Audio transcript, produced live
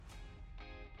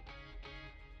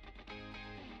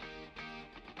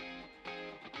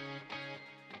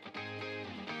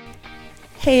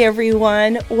Hey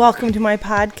everyone, welcome to my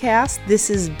podcast. This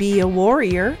is Be a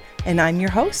Warrior, and I'm your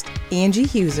host, Angie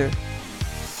Huser.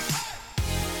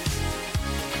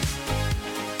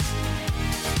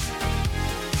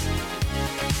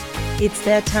 It's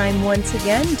that time once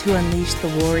again to unleash the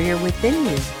warrior within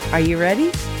you. Are you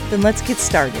ready? Then let's get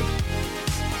started.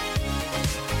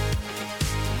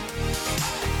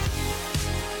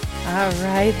 All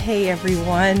right, hey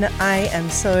everyone, I am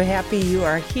so happy you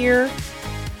are here.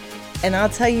 And I'll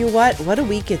tell you what a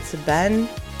week it's been.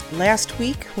 Last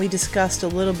week, we discussed a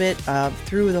little bit of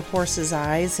Through the Horse's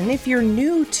Eyes. And if you're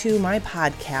new to my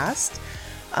podcast,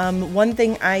 one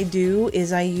thing I do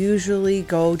is I usually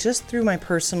go just through my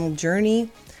personal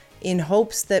journey in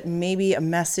hopes that maybe a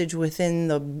message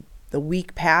within the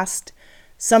week past,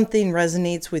 something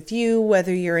resonates with you,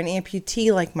 whether you're an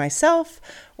amputee like myself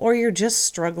or you're just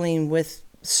struggling with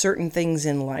certain things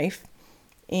in life.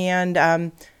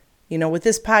 And, with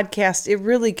this podcast, it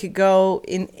really could go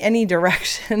in any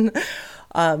direction.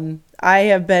 I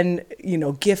have been,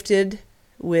 gifted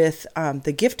with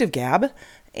the gift of gab,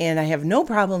 and I have no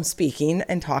problem speaking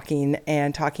and talking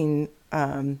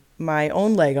my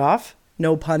own leg off.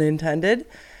 No pun intended.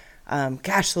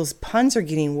 Those puns are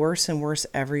getting worse and worse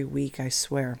every week, I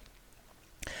swear.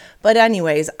 But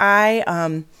anyways, I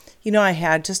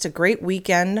had just a great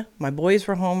weekend. My boys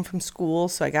were home from school,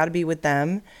 so I got to be with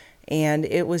them. And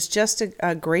it was just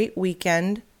a great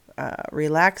weekend,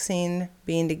 relaxing,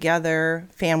 being together,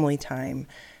 family time.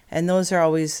 And those are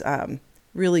always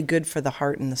really good for the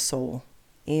heart and the soul.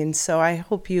 And so I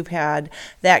hope you've had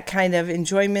that kind of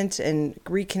enjoyment and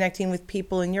reconnecting with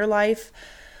people in your life.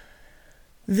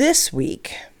 This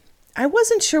week, I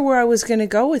wasn't sure where I was going to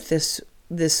go with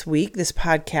this week, this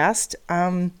podcast.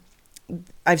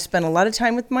 I've spent a lot of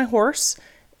time with my horse.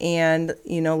 And,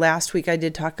 last week I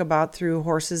did talk about Through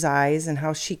Horse's Eyes and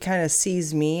how she kind of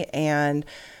sees me. And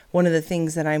one of the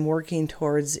things that I'm working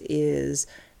towards is,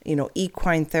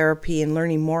 equine therapy and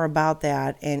learning more about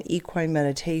that, and equine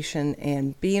meditation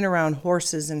and being around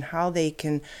horses and how they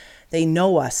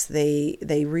know us.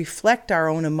 They reflect our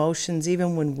own emotions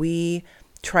even when we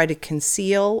try to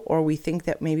conceal or we think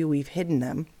that maybe we've hidden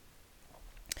them.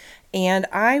 And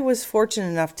I was fortunate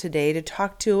enough today to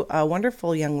talk to a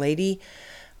wonderful young lady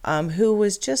who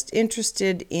was just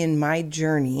interested in my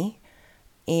journey.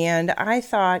 And I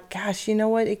thought, gosh, you know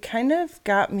what? It kind of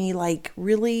got me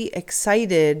really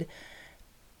excited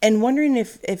and wondering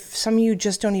if some of you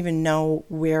just don't even know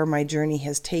where my journey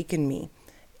has taken me.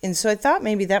 And so I thought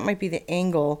maybe that might be the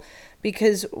angle,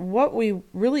 because what we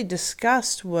really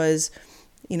discussed was,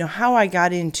 how I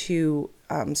got into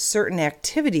certain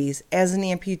activities as an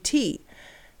amputee.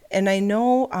 And I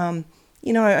know,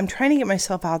 I'm trying to get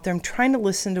myself out there. I'm trying to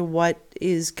listen to what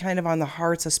is kind of on the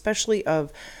hearts, especially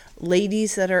of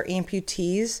ladies that are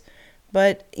amputees.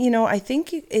 But, I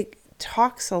think it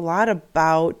talks a lot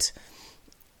about,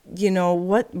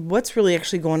 what's really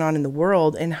actually going on in the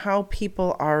world and how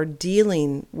people are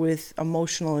dealing with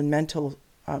emotional and mental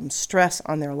stress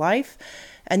on their life.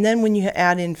 And then when you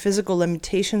add in physical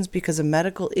limitations because of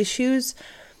medical issues,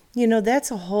 that's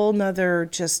a whole nother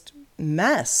just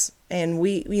mess. And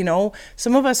we,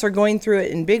 some of us are going through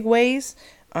it in big ways.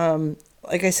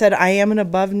 Like I said, I am an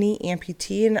above knee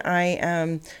amputee, and I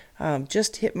am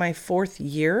just hit my 4th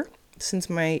year since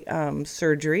my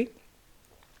surgery.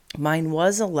 Mine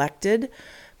was elected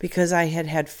because I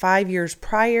had 5 years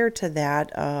prior to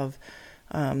that of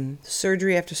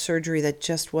surgery after surgery that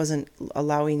just wasn't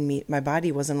allowing me, my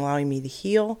body wasn't allowing me to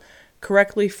heal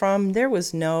correctly from. There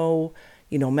was no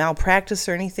malpractice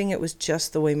or anything. It was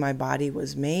just the way my body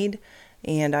was made.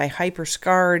 And I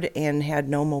hyper-scarred and had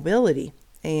no mobility.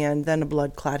 And then a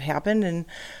blood clot happened, and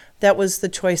that was the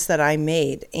choice that I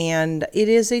made. And it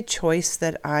is a choice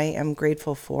that I am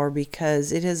grateful for,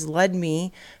 because it has led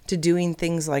me to doing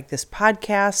things like this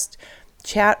podcast,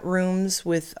 chat rooms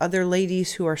with other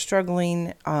ladies who are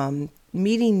struggling,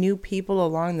 meeting new people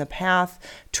along the path,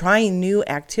 trying new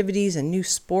activities and new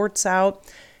sports out,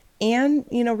 and,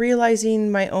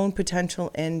 realizing my own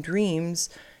potential and dreams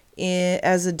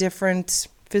as a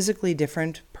physically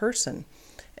different person.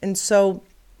 And so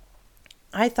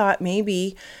I thought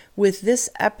maybe with this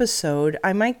episode,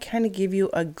 I might kind of give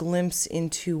you a glimpse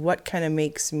into what kind of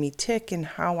makes me tick and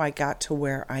how I got to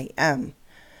where I am.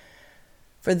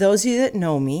 For those of you that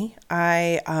know me,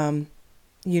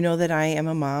 you know that I am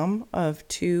a mom of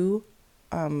 2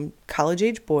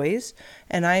 college-age boys,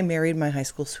 and I married my high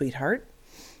school sweetheart.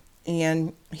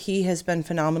 And he has been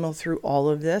phenomenal through all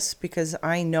of this, because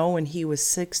I know when he was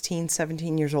 16,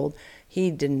 17 years old, he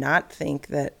did not think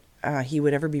that he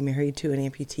would ever be married to an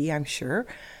amputee, I'm sure.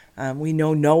 We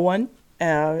know no one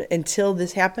Until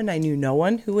this happened, I knew no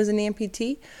one who was an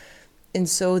amputee. And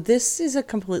so this is a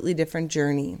completely different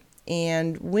journey.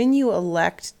 And when you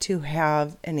elect to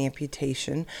have an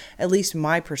amputation, at least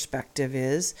my perspective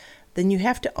is, then you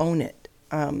have to own it.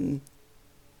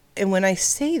 And when I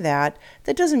say that,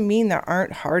 that doesn't mean there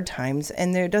aren't hard times,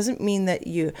 and there doesn't mean that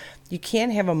you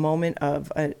can't have a moment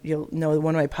of, one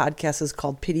of my podcasts is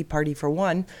called Pity Party for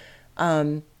One,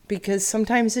 because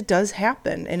sometimes it does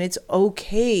happen, and it's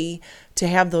okay to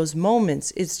have those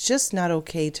moments. It's just not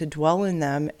okay to dwell in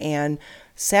them and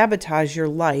sabotage your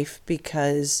life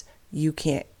because you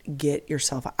can't get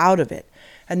yourself out of it.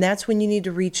 And that's when you need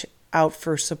to reach out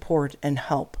for support and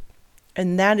help.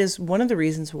 And that is one of the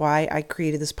reasons why I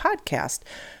created this podcast,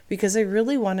 because I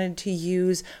really wanted to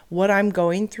use what I'm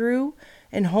going through,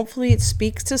 and hopefully it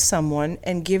speaks to someone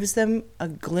and gives them a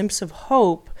glimpse of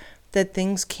hope that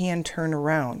things can turn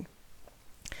around.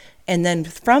 And then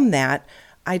from that,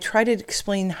 I try to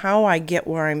explain how I get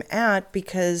where I'm at,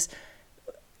 because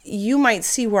you might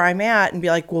see where I'm at and be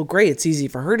like, well, great, it's easy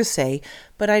for her to say,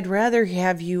 but I'd rather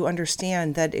have you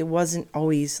understand that it wasn't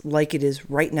always like it is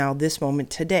right now, this moment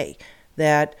today.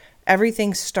 That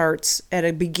everything starts at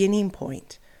a beginning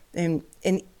point. And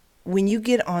when you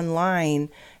get online,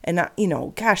 and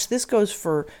this goes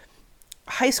for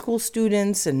high school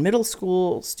students and middle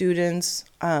school students,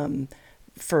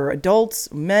 for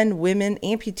adults, men, women,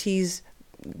 amputees,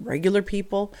 regular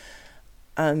people.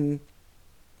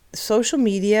 Social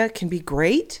media can be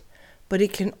great, but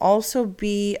it can also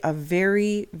be a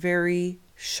very, very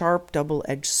sharp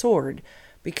double-edged sword.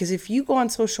 Because if you go on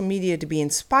social media to be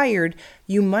inspired,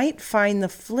 you might find the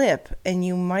flip, and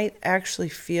you might actually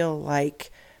feel like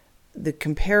the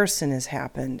comparison has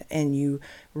happened, and you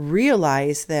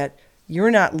realize that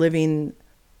you're not living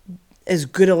as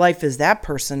good a life as that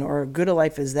person, or as good a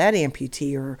life as that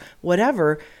amputee, or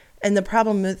whatever. And the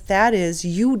problem with that is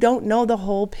you don't know the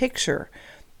whole picture.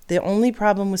 The only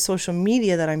problem with social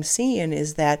media that I'm seeing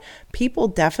is that people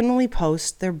definitely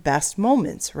post their best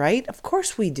moments, right? Of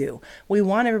course we do. We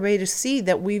want everybody to see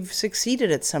that we've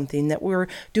succeeded at something, that we're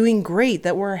doing great,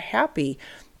 that we're happy.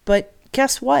 But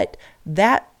guess what?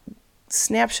 That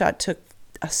snapshot took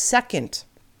a second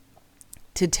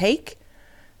to take,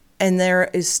 and there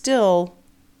is still,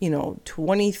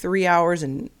 23 hours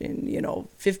and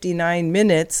 59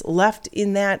 minutes left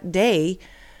in that day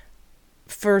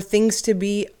for things to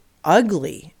be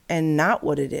ugly and not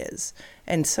what it is.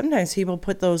 And sometimes people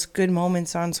put those good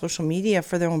moments on social media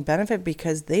for their own benefit,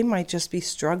 because they might just be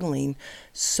struggling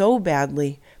so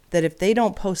badly that if they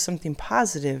don't post something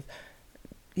positive,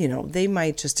 they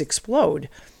might just explode.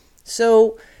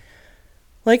 So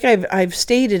like I've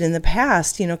stated in the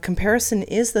past, comparison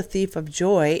is the thief of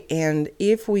joy. And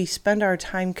if we spend our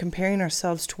time comparing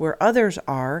ourselves to where others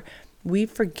are, we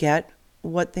forget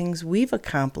what things we've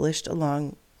accomplished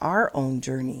along our own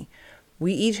journey.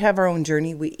 We each have our own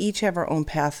journey, we each have our own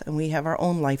path, and we have our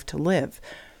own life to live.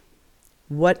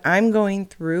 What I'm going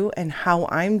through and how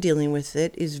I'm dealing with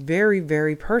it is very,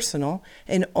 very personal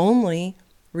and only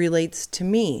relates to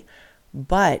me.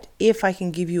 But if I can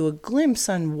give you a glimpse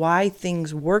on why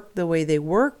things work the way they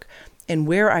work, and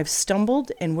where I've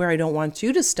stumbled and where I don't want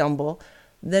you to stumble,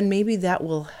 then maybe that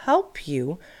will help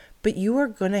you. But you are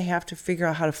going to have to figure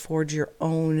out how to forge your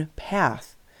own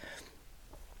path.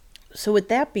 So with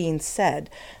that being said,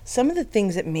 some of the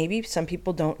things that maybe some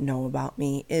people don't know about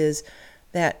me is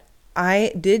that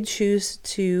I did choose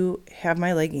to have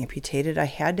my leg amputated. I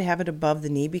had to have it above the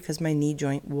knee because my knee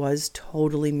joint was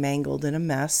totally mangled in a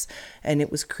mess, and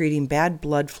it was creating bad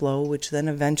blood flow, which then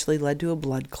eventually led to a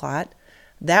blood clot.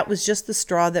 That was just the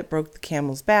straw that broke the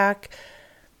camel's back,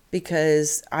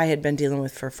 because I had been dealing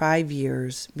with for 5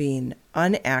 years being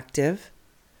unactive,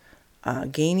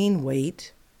 gaining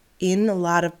weight, in a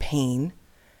lot of pain,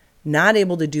 not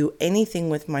able to do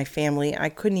anything with my family. I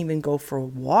couldn't even go for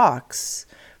walks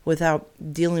without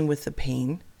dealing with the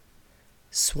pain,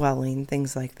 swelling,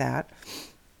 things like that.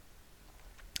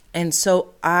 And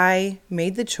so I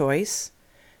made the choice,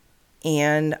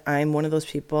 and I'm one of those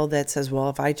people that says, well,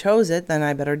 if I chose it, then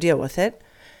I better deal with it.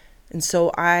 And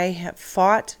so I have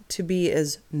fought to be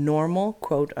as normal,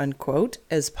 quote unquote,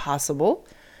 as possible,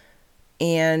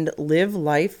 and live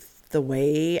life the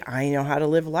way I know how to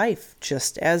live life,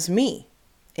 just as me.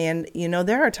 And,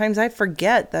 there are times I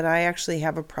forget that I actually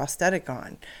have a prosthetic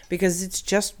on, because it's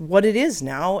just what it is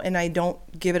now, and I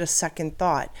don't give it a second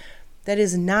thought. That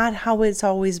is not how it's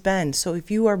always been. So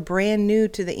if you are brand new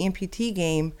to the amputee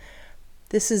game,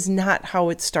 this is not how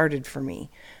it started for me.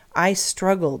 I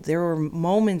struggled. There were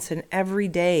moments in every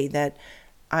day that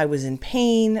I was in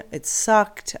pain. It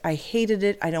sucked. I hated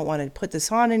it. I don't want to put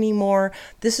this on anymore.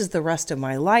 This is the rest of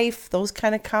my life. Those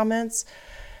kind of comments.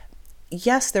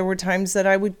 Yes, there were times that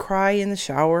I would cry in the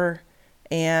shower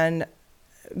and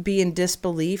be in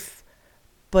disbelief.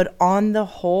 But on the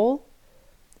whole,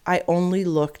 I only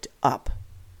looked up.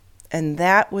 And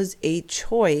that was a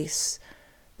choice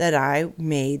that I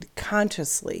made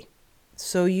consciously.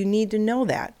 So you need to know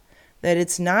that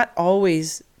it's not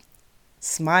always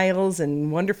smiles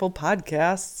and wonderful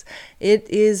podcasts. It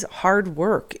is hard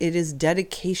work. It is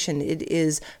dedication. It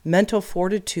is mental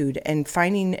fortitude and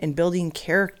finding and building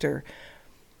character.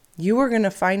 You are going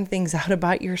to find things out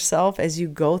about yourself as you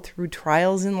go through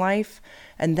trials in life.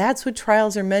 And that's what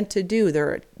trials are meant to do.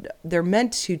 They're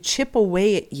meant to chip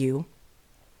away at you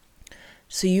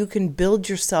so you can build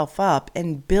yourself up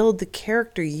and build the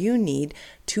character you need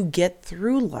to get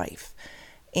through life.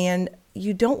 And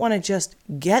you don't want to just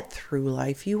get through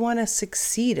life. You want to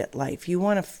succeed at life. You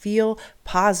want to feel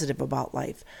positive about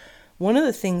life. One of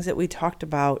the things that we talked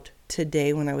about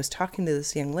today when I was talking to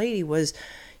this young lady was,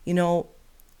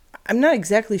 I'm not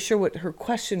exactly sure what her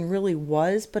question really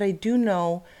was, but I do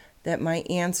know that my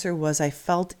answer was I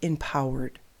felt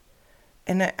empowered.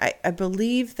 And I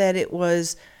believe that it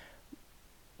was,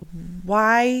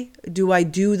 why do I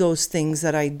do those things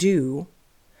that I do?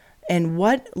 And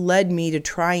what led me to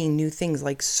trying new things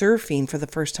like surfing for the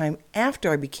first time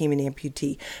after I became an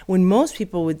amputee? When most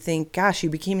people would think, gosh, you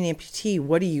became an amputee,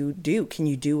 what do you do? Can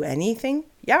you do anything?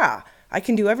 Yeah, I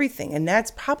can do everything. And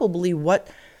that's probably what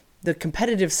the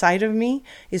competitive side of me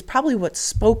is probably what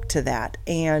spoke to that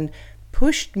and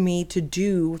pushed me to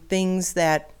do things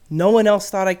that no one else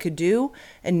thought I could do.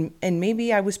 And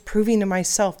maybe I was proving to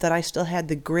myself that I still had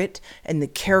the grit and the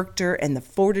character and the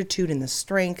fortitude and the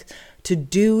strength to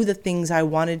do the things I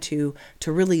wanted to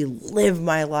really live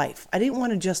my life. I didn't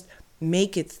want to just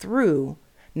make it through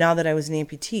now that I was an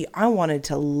amputee. I wanted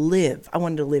to live. I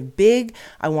wanted to live big.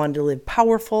 I wanted to live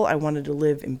powerful. I wanted to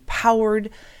live empowered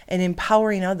and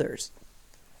empowering others.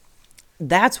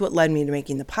 That's what led me to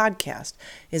making the podcast,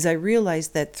 is I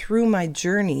realized that through my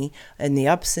journey and the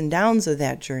ups and downs of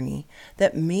that journey,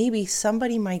 that maybe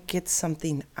somebody might get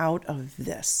something out of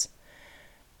this.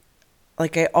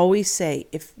 Like I always say,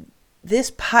 if this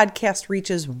podcast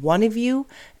reaches one of you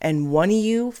and one of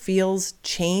you feels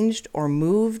changed or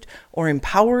moved or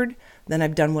empowered, then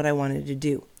I've done what I wanted to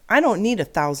do. I don't need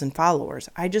 1,000 followers.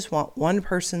 I just want one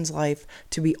person's life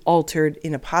to be altered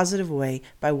in a positive way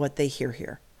by what they hear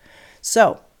here.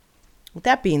 So, with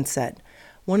that being said,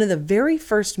 one of the very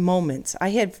first moments, I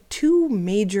had two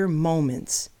major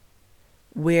moments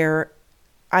where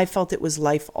I felt it was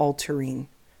life-altering.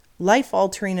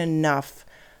 Life-altering enough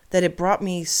that it brought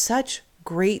me such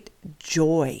great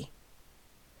joy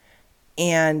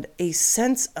and a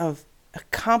sense of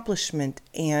accomplishment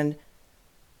and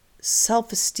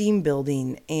self-esteem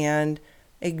building and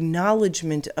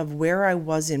acknowledgement of where I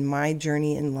was in my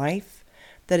journey in life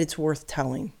that it's worth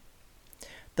telling.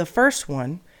 The first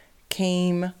one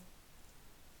came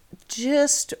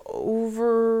just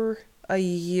over a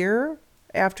year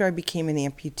after I became an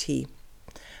amputee.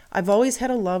 I've always had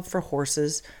a love for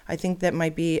horses. I think that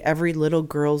might be every little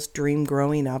girl's dream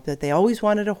growing up, that they always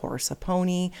wanted a horse, a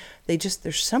pony.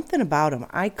 There's something about them.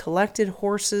 I collected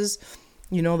horses,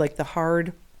 like the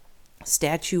hard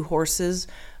statue horses,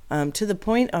 to the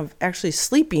point of actually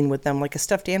sleeping with them like a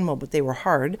stuffed animal, but they were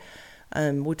hard.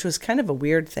 Which was kind of a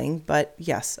weird thing, but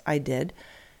yes, I did.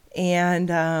 And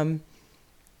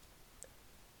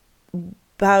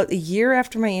about a year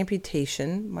after my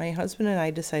amputation, my husband and I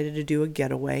decided to do a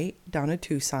getaway down to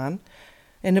Tucson,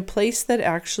 in a place that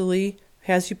actually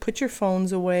has you put your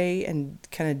phones away and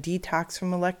kind of detox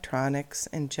from electronics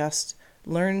and just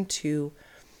learn to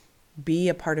be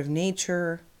a part of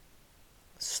nature,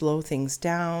 slow things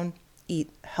down, eat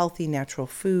healthy natural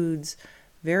foods,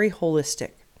 very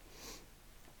holistic.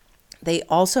 They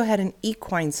also had an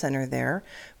equine center there,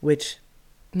 which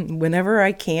whenever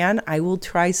I can, I will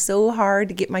try so hard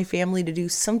to get my family to do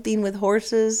something with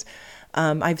horses.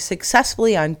 I've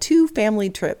successfully, on 2 family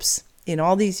trips in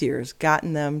all these years,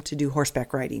 gotten them to do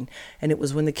horseback riding. And it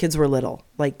was when the kids were little.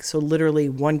 So literally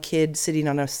one kid sitting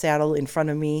on a saddle in front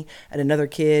of me and another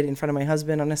kid in front of my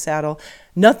husband on a saddle.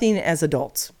 Nothing as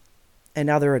adults. And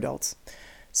now they're adults.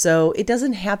 So it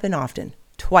doesn't happen often.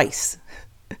 Twice.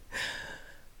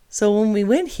 So when we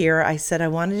went here, I said I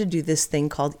wanted to do this thing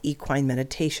called equine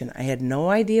meditation. I had no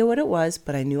idea what it was,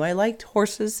 but I knew I liked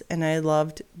horses and I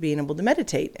loved being able to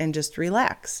meditate and just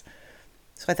relax.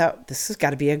 So I thought, this has got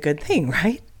to be a good thing,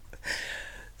 right?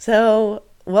 So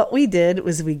what we did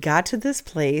was we got to this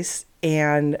place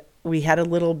and we had a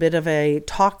little bit of a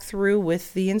talk through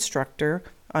with the instructor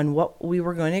on what we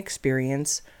were going to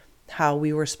experience, how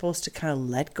we were supposed to kind of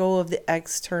let go of the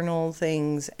external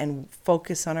things and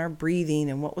focus on our breathing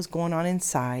and what was going on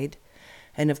inside.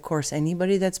 And of course,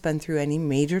 anybody that's been through any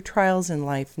major trials in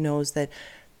life knows that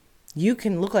you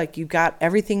can look like you've got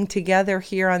everything together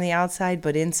here on the outside,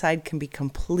 but inside can be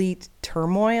complete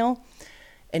turmoil.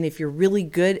 And if you're really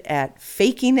good at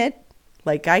faking it,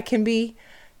 like I can be,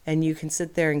 and you can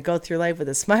sit there and go through life with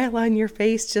a smile on your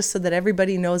face just so that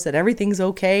everybody knows that everything's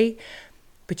okay,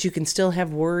 but you can still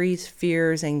have worries,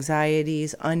 fears,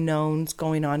 anxieties, unknowns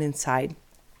going on inside.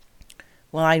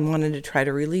 Well, I wanted to try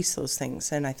to release those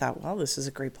things. And I thought, well, this is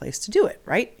a great place to do it,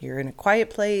 right? You're in a quiet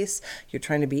place. You're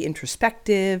trying to be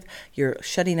introspective. You're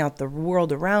shutting out the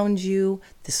world around you.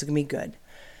 This is going to be good.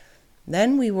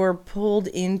 Then we were pulled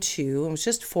into, it was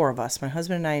just 4 of us, my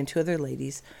husband and I and 2 other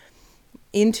ladies,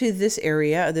 into this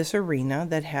area, this arena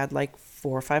that had like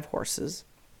 4 or 5 horses.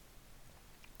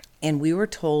 And we were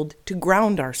told to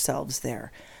ground ourselves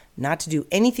there. Not to do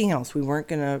anything else. We weren't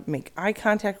going to make eye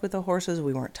contact with the horses.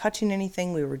 We weren't touching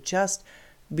anything. We were just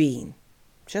being.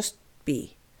 Just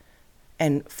be.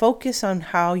 And focus on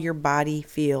how your body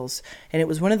feels. And it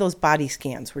was one of those body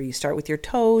scans where you start with your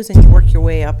toes and you work your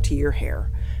way up to your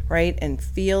hair, right? And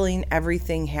feeling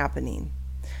everything happening.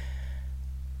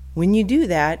 When you do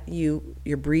that,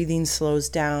 your breathing slows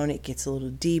down. It gets a little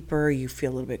deeper. You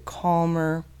feel a little bit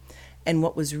calmer. And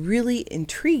what was really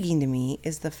intriguing to me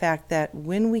is the fact that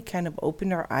when we kind of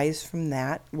opened our eyes from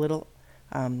that little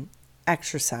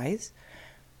exercise,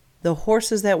 the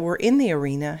horses that were in the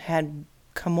arena had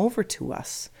come over to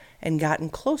us and gotten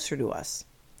closer to us.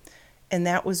 And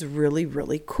that was really,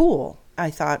 really cool. I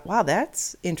thought, wow,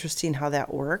 that's interesting how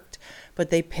that worked.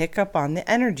 But they pick up on the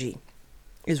energy,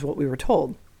 is what we were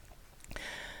told.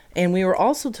 And we were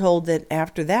also told that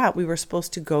after that, we were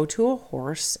supposed to go to a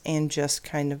horse and just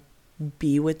kind of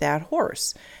be with that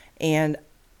horse. And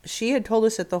she had told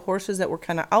us that the horses that were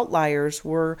kind of outliers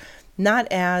were not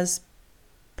as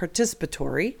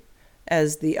participatory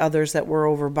as the others that were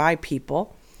over by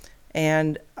people.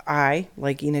 And I,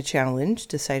 liking a challenge,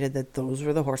 decided that those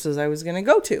were the horses I was going to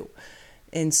go to.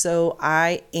 And so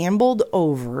I ambled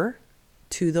over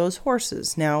to those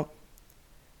horses. Now,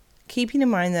 keeping in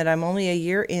mind that I'm only a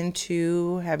year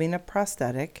into having a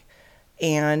prosthetic,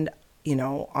 and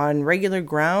on regular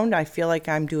ground, I feel like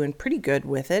I'm doing pretty good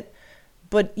with it.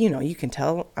 But, you can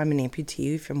tell I'm an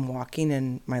amputee if I'm walking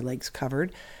and my legs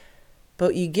covered.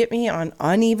 But you get me on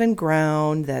uneven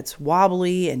ground that's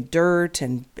wobbly and dirt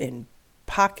and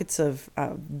pockets of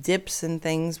dips and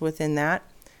things within that.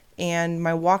 And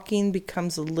my walking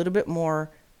becomes a little bit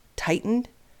more tightened,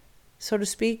 so to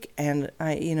speak. And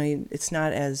it's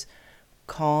not as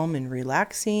calm and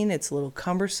relaxing. It's a little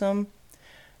cumbersome.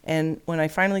 And when I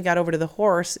finally got over to the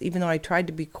horse, even though I tried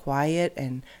to be quiet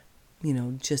and,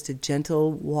 just a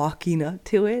gentle walking up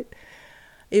to it,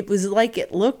 it was like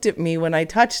it looked at me when I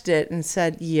touched it and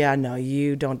said, yeah, no,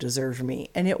 you don't deserve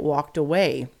me. And it walked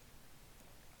away.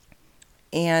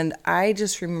 And I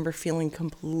just remember feeling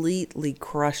completely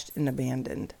crushed and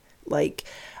abandoned. Like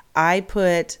I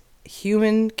put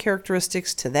human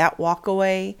characteristics to that walk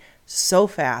away so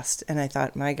fast. And I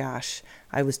thought, my gosh,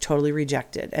 I was totally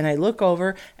rejected. And I look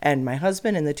over and my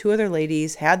husband and the 2 other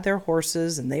ladies had their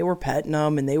horses and they were petting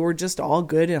them and they were just all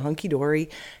good and hunky-dory.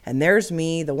 And there's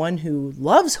me, the one who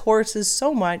loves horses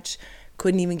so much,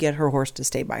 couldn't even get her horse to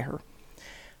stay by her.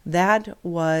 That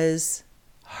was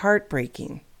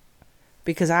heartbreaking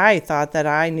because I thought that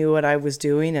I knew what I was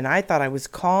doing and I thought I was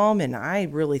calm and I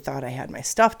really thought I had my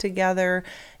stuff together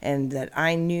and that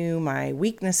I knew my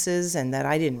weaknesses and that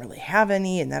I didn't really have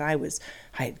any and that I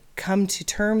had come to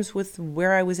terms with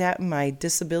where I was at in my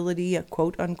disability,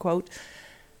 quote unquote.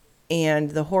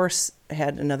 And the horse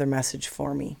had another message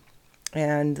for me.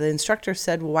 And the instructor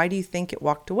said, well, why do you think it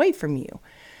walked away from you?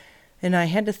 And I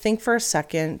had to think for a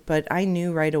second, but I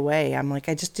knew right away. I'm like,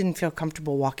 I just didn't feel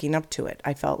comfortable walking up to it.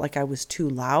 I felt like I was too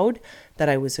loud, that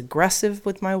I was aggressive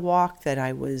with my walk, that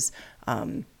I was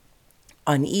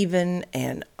uneven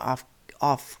and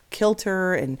off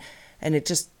kilter. And it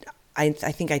just, I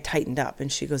think I tightened up.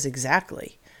 And she goes,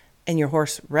 exactly. And your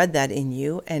horse read that in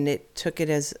you and it took it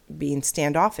as being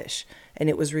standoffish and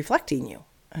it was reflecting you.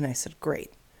 And I said,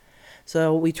 great.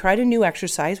 So we tried a new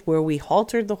exercise where we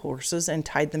haltered the horses and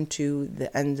tied them to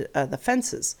the end of the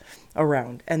fences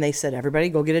around. And they said, everybody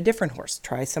go get a different horse,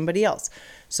 try somebody else.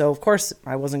 So of course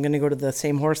I wasn't going to go to the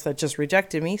same horse that just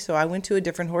rejected me. So I went to a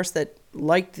different horse that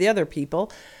liked the other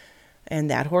people.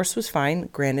 And that horse was fine.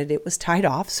 Granted, it was tied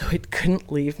off, so it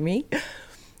couldn't leave me.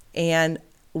 And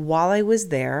while I was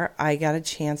there, I got a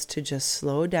chance to just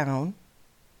slow down,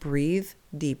 breathe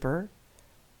deeper,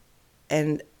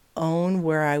 and own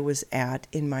where I was at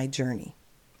in my journey.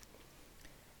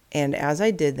 And as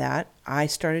I did that, I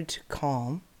started to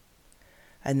calm.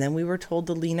 And then we were told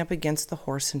to lean up against the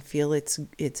horse and feel its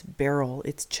barrel,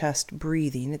 its chest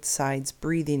breathing, its sides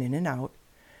breathing in and out,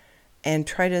 and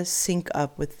try to sync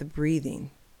up with the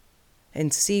breathing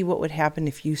and see what would happen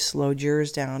if you slowed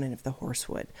yours down and if the horse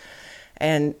would.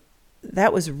 And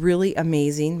that was really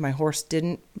amazing. My horse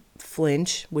didn't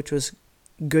flinch, which was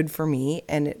good for me,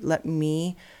 and it let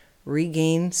me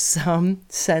regain some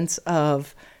sense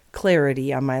of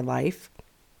clarity on my life.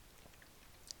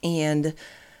 And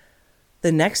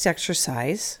the next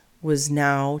exercise was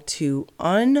now to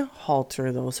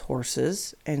unhalter those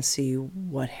horses and see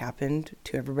what happened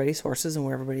to everybody's horses and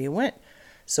where everybody went.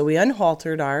 So we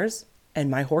unhaltered ours, and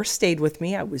my horse stayed with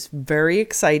me. I was very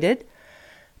excited.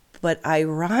 But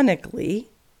ironically,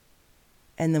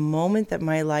 and the moment that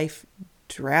my life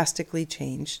drastically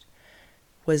changed,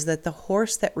 was that the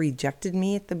horse that rejected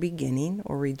me at the beginning,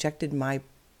 or rejected my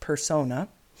persona,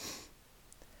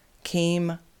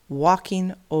 came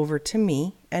walking over to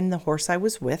me and the horse I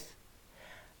was with,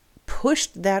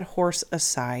 pushed that horse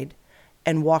aside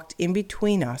and walked in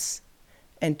between us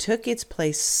and took its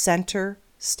place center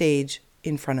stage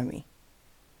in front of me.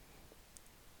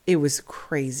 It was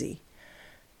crazy.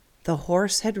 The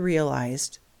horse had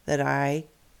realized that I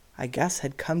guess,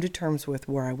 had come to terms with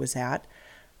where I was at.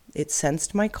 It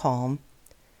sensed my calm.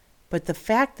 But the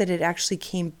fact that it actually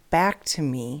came back to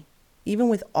me, even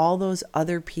with all those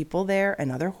other people there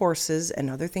and other horses and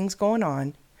other things going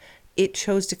on, it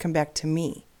chose to come back to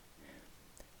me.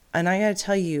 And I got to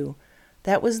tell you,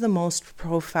 that was the most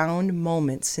profound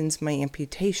moment since my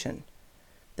amputation.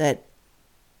 That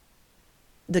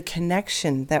the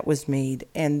connection that was made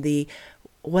and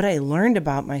what I learned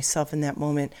about myself in that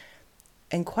moment,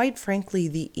 and quite frankly,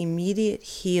 the immediate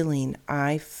healing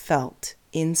I felt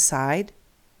inside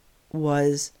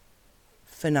was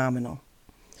phenomenal.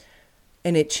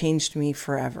 And it changed me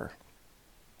forever.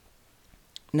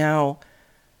 Now,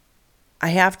 I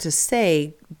have to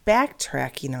say,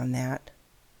 backtracking on that,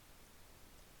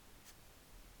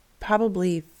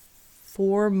 probably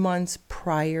 4 months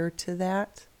prior to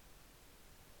that,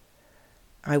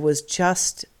 I was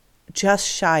just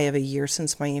shy of a year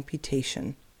since my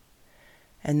amputation.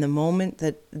 And the moment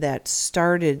that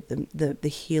started the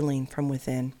healing from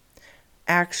within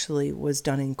actually was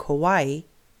done in Kauai,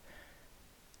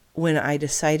 when I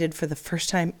decided for the first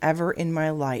time ever in my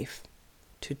life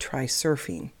to try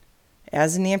surfing.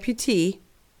 As an amputee,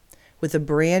 with a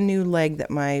brand new leg that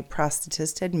my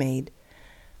prosthetist had made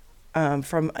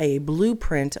from a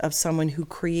blueprint of someone who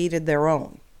created their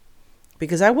own.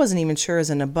 Because I wasn't even sure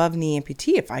as an above-knee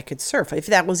amputee if I could surf, if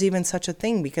that was even such a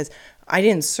thing, because I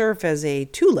didn't surf as a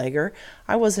two-legger.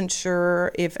 I wasn't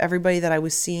sure if everybody that I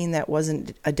was seeing that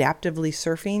wasn't adaptively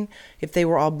surfing, if they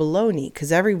were all below knee,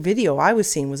 because every video I was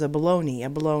seeing was a below knee, a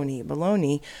below knee, a below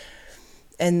knee.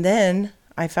 And then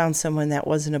I found someone that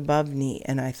wasn't above knee,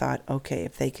 and I thought, okay,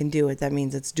 if they can do it, that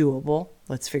means it's doable.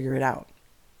 Let's figure it out.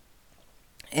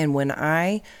 And when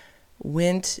I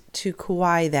went to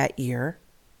Kauai that year,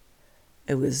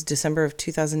 it was December of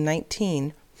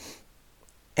 2019,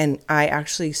 and I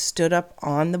actually stood up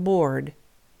on the board,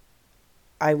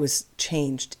 I was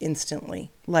changed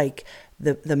instantly. Like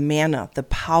the mana, the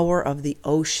power of the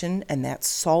ocean and that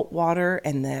salt water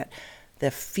and that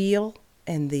the feel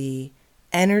and the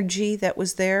energy that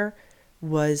was there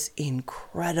was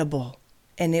incredible.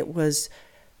 And it was,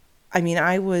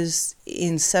 I was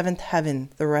in seventh heaven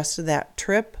the rest of that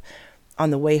trip. On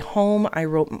the way home, I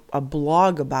wrote a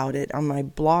blog about it on my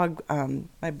blog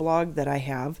that I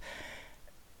have,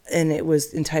 and it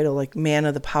was entitled like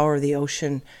 "Mana, the Power of the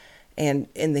Ocean," and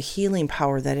the healing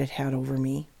power that it had over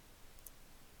me.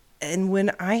 And when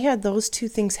I had those two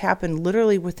things happen,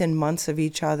 literally within months of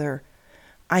each other,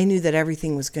 I knew that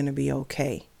everything was going to be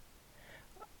okay.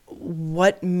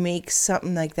 What makes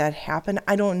something like that happen?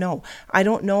 I don't know. I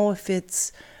don't know if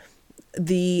it's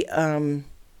the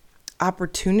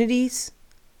opportunities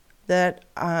that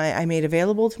I made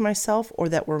available to myself or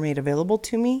that were made available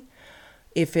to me.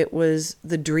 If it was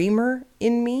the dreamer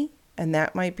in me, and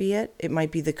that might be it. It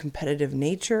might be the competitive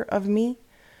nature of me.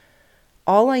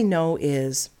 All I know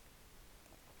is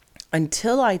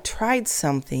until I tried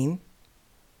something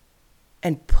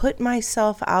and put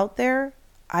myself out there,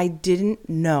 I didn't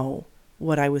know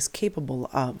what I was capable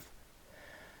of.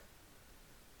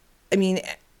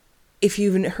 If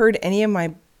you've heard any of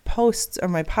my posts or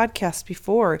my podcasts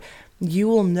before, you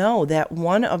will know that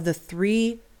one of the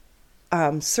 3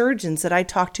 surgeons that I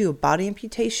talked to about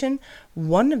amputation,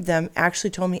 one of them actually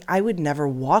told me I would never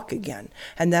walk again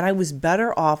and that I was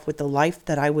better off with the life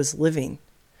that I was living.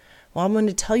 Well, I'm going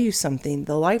to tell you something.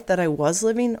 The life that I was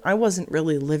living, I wasn't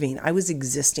really living. I was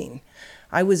existing.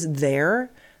 I was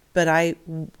there, but I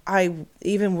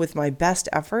even with my best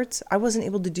efforts, I wasn't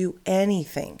able to do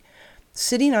anything.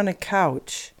 Sitting on a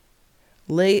couch,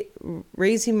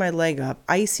 raising my leg up,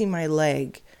 icing my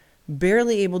leg,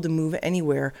 barely able to move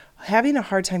anywhere, having a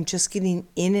hard time just getting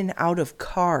in and out of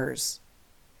cars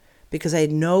because I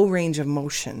had no range of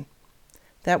motion.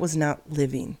 That was not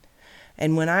living.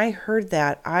 And when I heard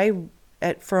that,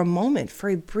 for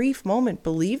a brief moment,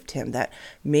 believed him that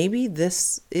maybe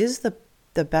this is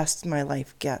the best my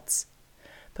life gets.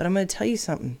 But I'm going to tell you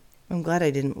something. I'm glad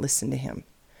I didn't listen to him.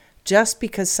 Just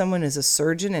because someone is a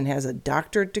surgeon and has a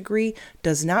doctorate degree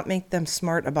does not make them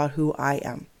smart about who I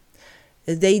am.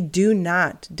 They do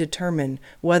not determine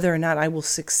whether or not I will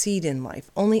succeed in life.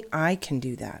 Only I can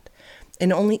do that.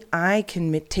 And only I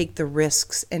can take the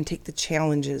risks and take the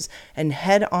challenges and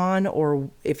head on,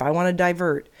 or if I want to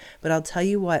divert. But I'll tell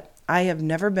you what, I have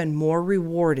never been more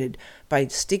rewarded by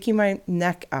sticking my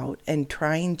neck out and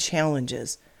trying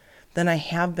challenges than I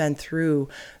have been through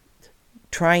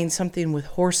trying something with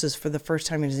horses for the first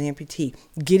time as an amputee,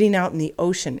 getting out in the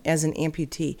ocean as an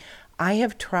amputee. I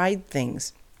have tried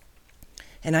things,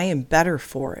 and I am better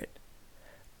for it.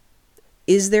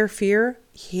 Is there fear?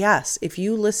 Yes. If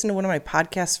you listen to one of my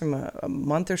podcasts from a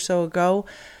month or so ago,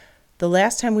 the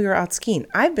last time we were out skiing,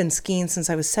 I've been skiing since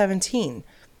I was 17.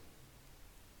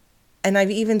 And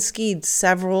I've even skied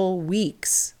several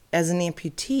weeks as an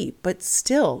amputee. But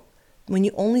still, when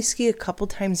you only ski a couple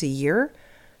times a year,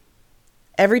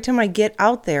 every time I get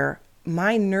out there,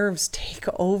 my nerves take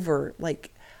over.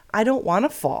 Like, I don't want to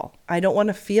fall. I don't want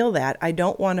to feel that. I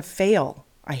don't want to fail.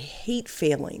 I hate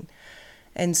failing.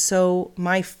 And so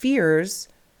my fears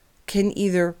can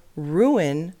either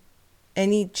ruin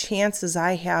any chances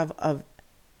I have of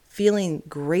feeling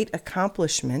great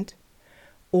accomplishment,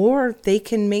 or they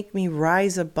can make me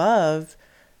rise above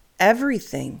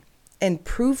everything and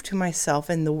prove to myself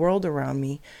and the world around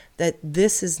me that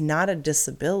this is not a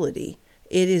disability.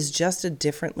 It is just a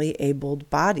differently abled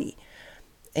body.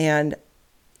 And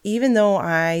even though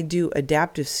I do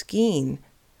adaptive skiing,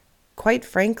 quite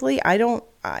frankly,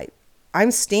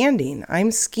 I'm standing.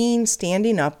 I'm skiing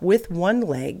standing up with one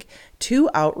leg, 2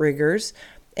 outriggers,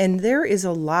 and there is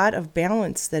a lot of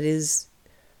balance that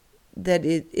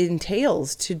it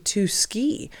entails to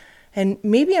ski. And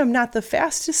maybe I'm not the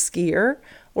fastest skier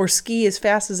or ski as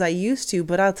fast as I used to,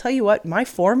 but I'll tell you what, my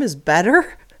form is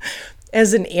better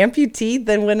as an amputee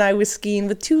than when I was skiing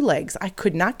with 2 legs. I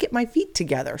could not get my feet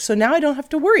together. So now I don't have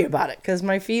to worry about it because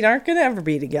my feet aren't going to ever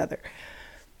be together.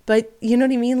 But you know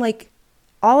what I mean? Like,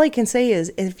 all I can say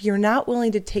is, if you're not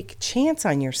willing to take a chance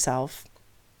on yourself,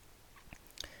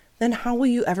 then how will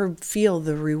you ever feel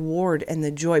the reward and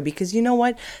the joy? Because you know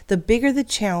what? The bigger the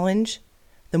challenge,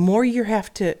 the more you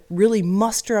have to really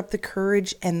muster up the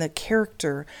courage and the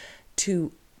character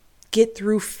to get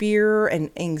through fear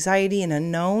and anxiety and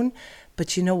unknown.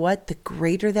 But you know what? The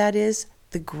greater that is,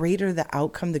 the greater the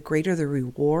outcome, the greater the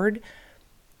reward.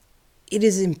 It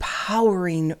is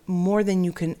empowering more than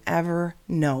you can ever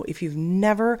know. If you've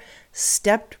never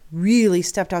really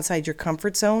stepped outside your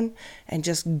comfort zone and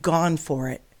just gone for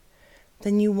it,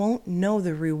 then you won't know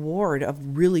the reward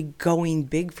of really going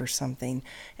big for something.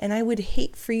 And I would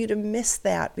hate for you to miss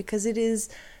that, because it is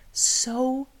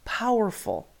so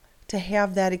powerful to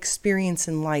have that experience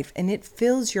in life, and it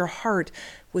fills your heart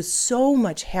with so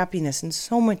much happiness and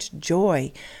so much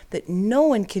joy that no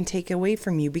one can take away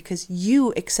from you, because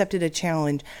you accepted a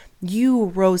challenge, you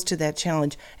rose to that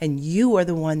challenge, and you are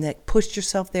the one that pushed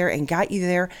yourself there and got you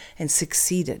there and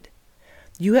succeeded.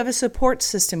 You have a support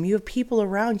system. You have people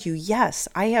around you. Yes,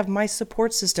 I have my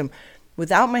support system.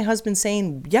 Without my husband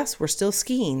saying, yes, we're still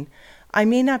skiing, I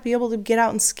may not be able to get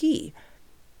out and ski.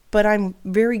 But I'm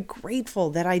very grateful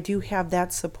that I do have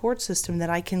that support system that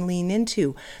I can lean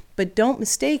into. But don't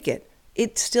mistake it.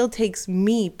 It still takes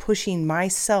me pushing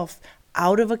myself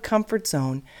out of a comfort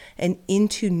zone and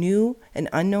into new and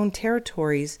unknown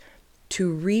territories to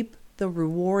reap the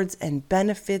rewards and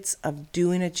benefits of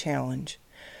doing a challenge.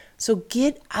 So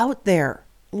get out there.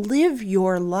 Live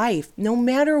your life. No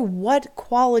matter what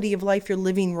quality of life you're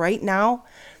living right now,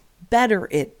 better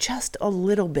it just a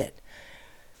little bit.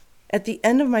 At the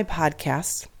end of my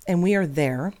podcast, and we are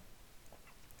there,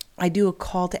 I do a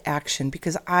call to action,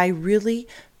 because I really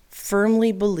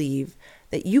firmly believe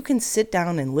that you can sit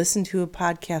down and listen to a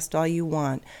podcast all you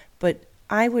want, but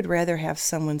I would rather have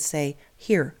someone say,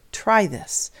 here, try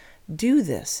this, do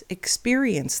this,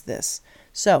 experience this.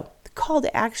 So the call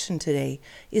to action today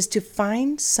is to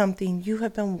find something you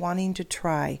have been wanting to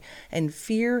try and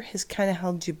fear has kind of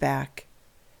held you back,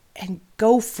 and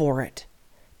go for it.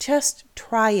 Just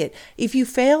try it. If you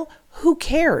fail, who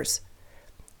cares?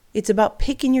 It's about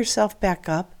picking yourself back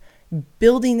up,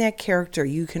 building that character.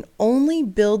 You can only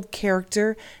build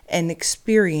character and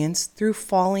experience through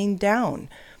falling down.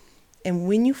 And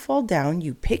when you fall down,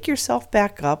 you pick yourself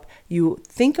back up, you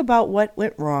think about what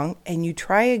went wrong, and you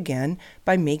try again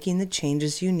by making the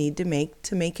changes you need to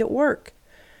make it work.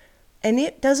 And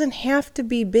it doesn't have to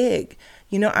be big.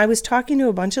 I was talking to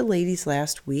a bunch of ladies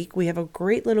last week. We have a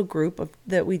great little group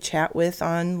that we chat with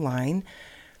online.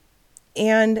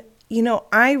 And,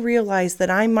 I realized that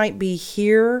I might be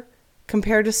here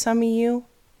compared to some of you.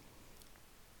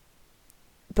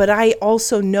 But I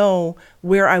also know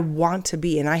where I want to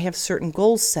be, and I have certain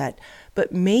goals set.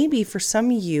 But maybe for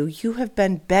some of you, you have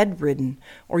been bedridden,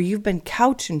 or you've been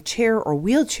couch and chair or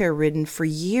wheelchair ridden for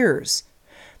years.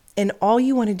 And all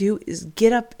you want to do is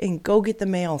get up and go get the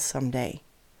mail someday.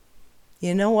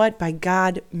 You know what? By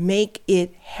God, make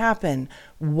it happen.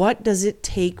 What does it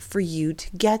take for you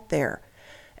to get there?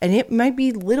 And it might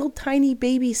be little tiny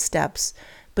baby steps,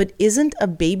 but isn't a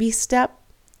baby step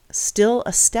still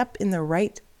a step in the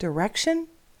right direction?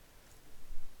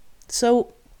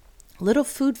 So, little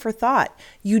food for thought.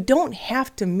 You don't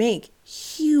have to make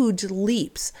huge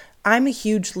leaps. I'm a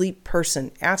huge leap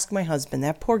person. Ask my husband.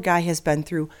 That poor guy has been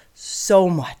through so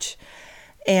much.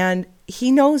 And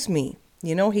he knows me.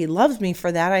 He loves me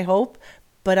for that, I hope.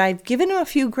 But I've given him a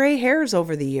few gray hairs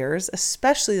over the years,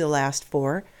 especially the last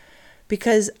 4,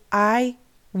 because I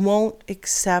won't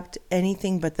accept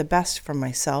anything but the best from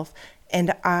myself.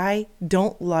 And I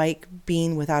don't like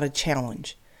being without a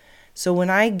challenge. So when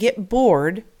I get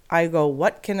bored, I go,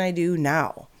 what can I do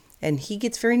now? And he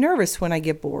gets very nervous when I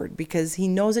get bored because he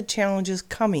knows a challenge is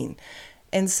coming.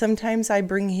 And sometimes I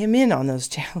bring him in on those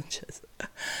challenges.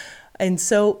 And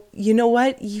so, you know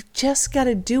what? You just got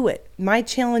to do it. My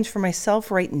challenge for myself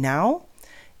right now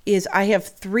is I have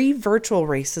 3 virtual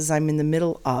races I'm in the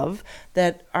middle of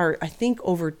that are, I think,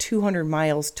 over 200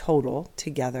 miles total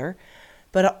together.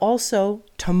 But also,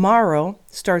 tomorrow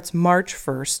starts March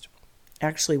 1st.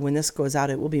 Actually, when this goes out,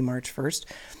 it will be March 1st.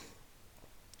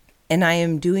 And I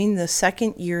am doing the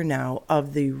 2nd year now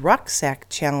of the Rucksack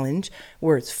Challenge,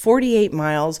 where it's 48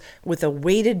 miles with a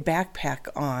weighted backpack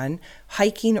on,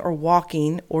 hiking or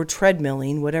walking or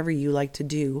treadmilling, whatever you like to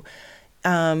do,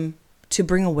 to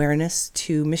bring awareness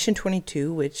to Mission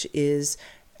 22, which is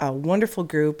a wonderful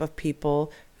group of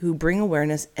people who bring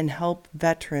awareness and help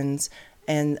veterans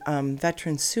and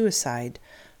veteran suicide,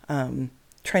 trying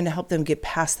to help them get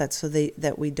past that so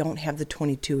that we don't have the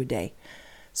 22 a day.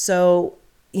 So,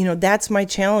 that's my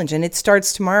challenge, and it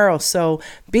starts tomorrow. So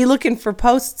be looking for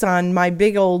posts on my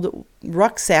big old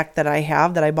rucksack that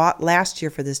I bought last year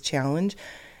for this challenge.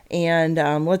 And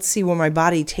let's see where my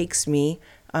body takes me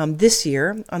this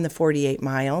year on the 48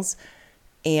 miles,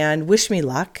 and wish me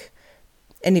luck.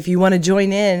 And if you want to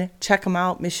join in, check them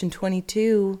out, Mission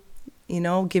 22.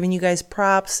 Giving you guys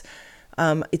props.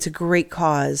 It's a great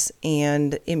cause,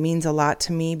 and it means a lot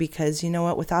to me because,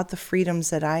 without the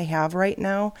freedoms that I have right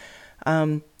now,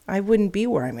 I wouldn't be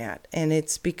where I'm at. And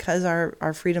it's because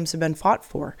our freedoms have been fought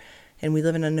for, and we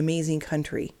live in an amazing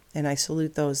country. And I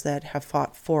salute those that have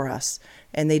fought for us,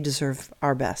 and they deserve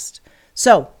our best.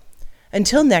 So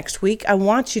until next week, I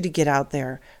want you to get out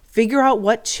there, figure out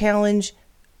what challenge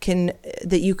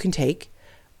that you can take.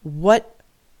 What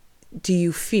do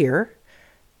you fear?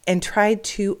 And try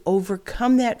to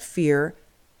overcome that fear.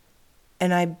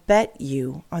 And I bet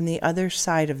you on the other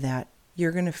side of that,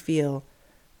 you're going to feel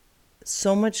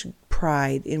so much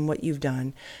pride in what you've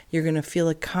done. You're going to feel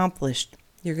accomplished.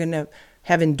 You're going to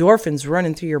have endorphins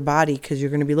running through your body because you're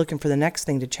going to be looking for the next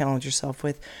thing to challenge yourself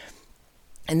with.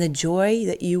 And the joy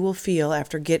that you will feel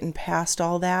after getting past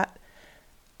all that.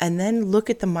 And then look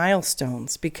at the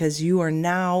milestones, because you are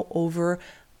now over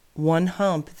one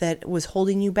hump that was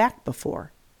holding you back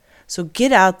before. So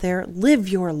get out there, live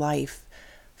your life,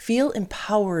 feel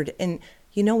empowered. And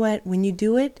you know what? When you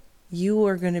do it, you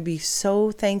are going to be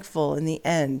so thankful in the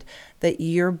end that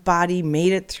your body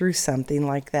made it through something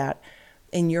like that.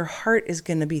 And your heart is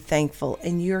going to be thankful,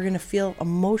 and you're going to feel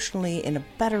emotionally in a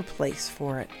better place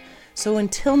for it. So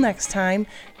until next time,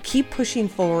 keep pushing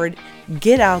forward,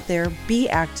 get out there, be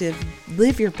active,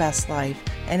 live your best life.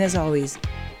 And as always,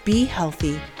 be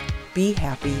healthy, be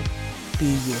happy,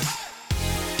 be you.